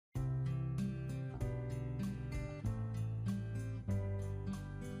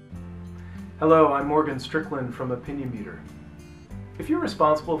Hello, I'm Morgan Strickland from Opinionmeter. If you're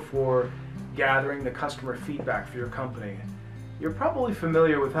responsible for gathering the customer feedback for your company, you're probably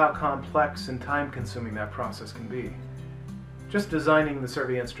familiar with how complex and time-consuming that process can be. Just designing the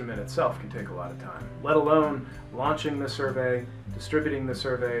survey instrument itself can take a lot of time, let alone launching the survey, distributing the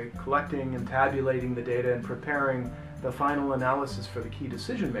survey, collecting and tabulating the data, and preparing the final analysis for the key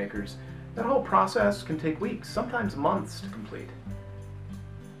decision makers. That whole process can take weeks, sometimes months to complete.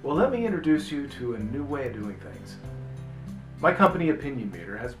 Well, let me introduce you to a new way of doing things. My company,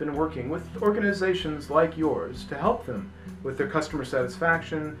 Opinionmeter, has been working with organizations like yours to help them with their customer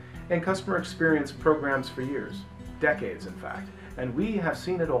satisfaction and customer experience programs for years, decades in fact, and we have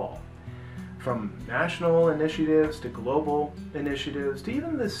seen it all. From national initiatives to global initiatives to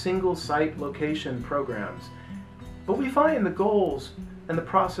even the single site location programs. But we find the goals and the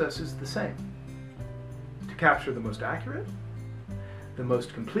process is the same. To capture the most accurate, the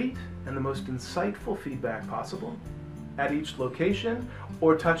most complete, and the most insightful feedback possible at each location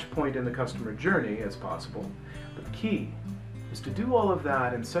or touch point in the customer journey as possible. But the key is to do all of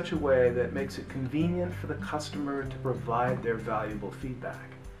that in such a way that makes it convenient for the customer to provide their valuable feedback.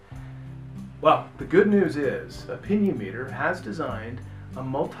 Well, the good news is Opinionmeter has designed a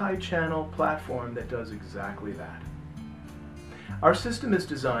multi-channel platform that does exactly that. Our system is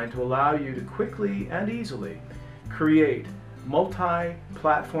designed to allow you to quickly and easily create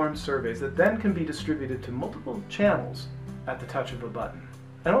multi-platform surveys that then can be distributed to multiple channels at the touch of a button.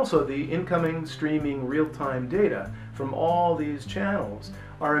 And also the incoming, streaming, real-time data from all these channels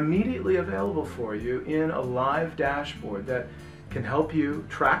are immediately available for you in a live dashboard that can help you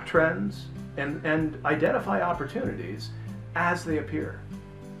track trends and identify opportunities as they appear.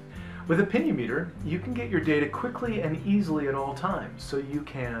 With Opinionmeter, you can get your data quickly and easily at all times, so you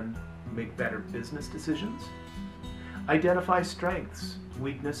can make better business decisions, identify strengths,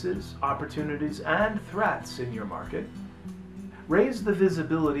 weaknesses, opportunities, and threats in your market, raise the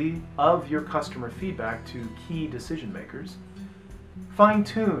visibility of your customer feedback to key decision makers,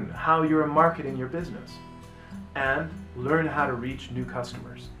 fine-tune how you're marketing your business, and learn how to reach new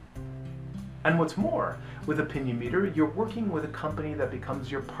customers. And what's more, with Opinionmeter, you're working with a company that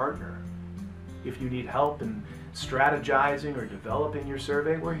becomes your partner. If you need help in strategizing or developing your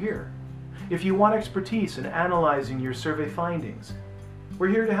survey, we're here. If you want expertise in analyzing your survey findings, we're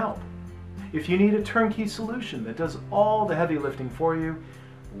here to help. If you need a turnkey solution that does all the heavy lifting for you,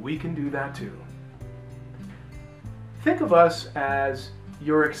 we can do that too. Think of us as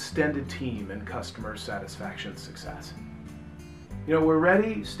your extended team in customer satisfaction success. You know, we're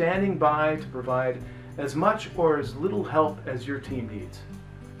ready, standing by to provide as much or as little help as your team needs.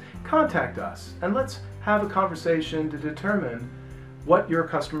 Contact us and let's have a conversation to determine what your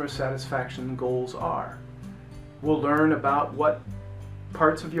customer satisfaction goals are. We'll learn about what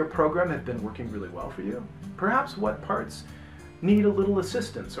parts of your program have been working really well for you, perhaps what parts need a little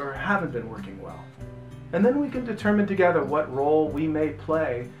assistance or haven't been working well. And then we can determine together what role we may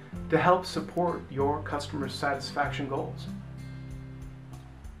play to help support your customer satisfaction goals.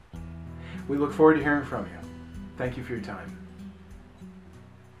 We look forward to hearing from you. Thank you for your time.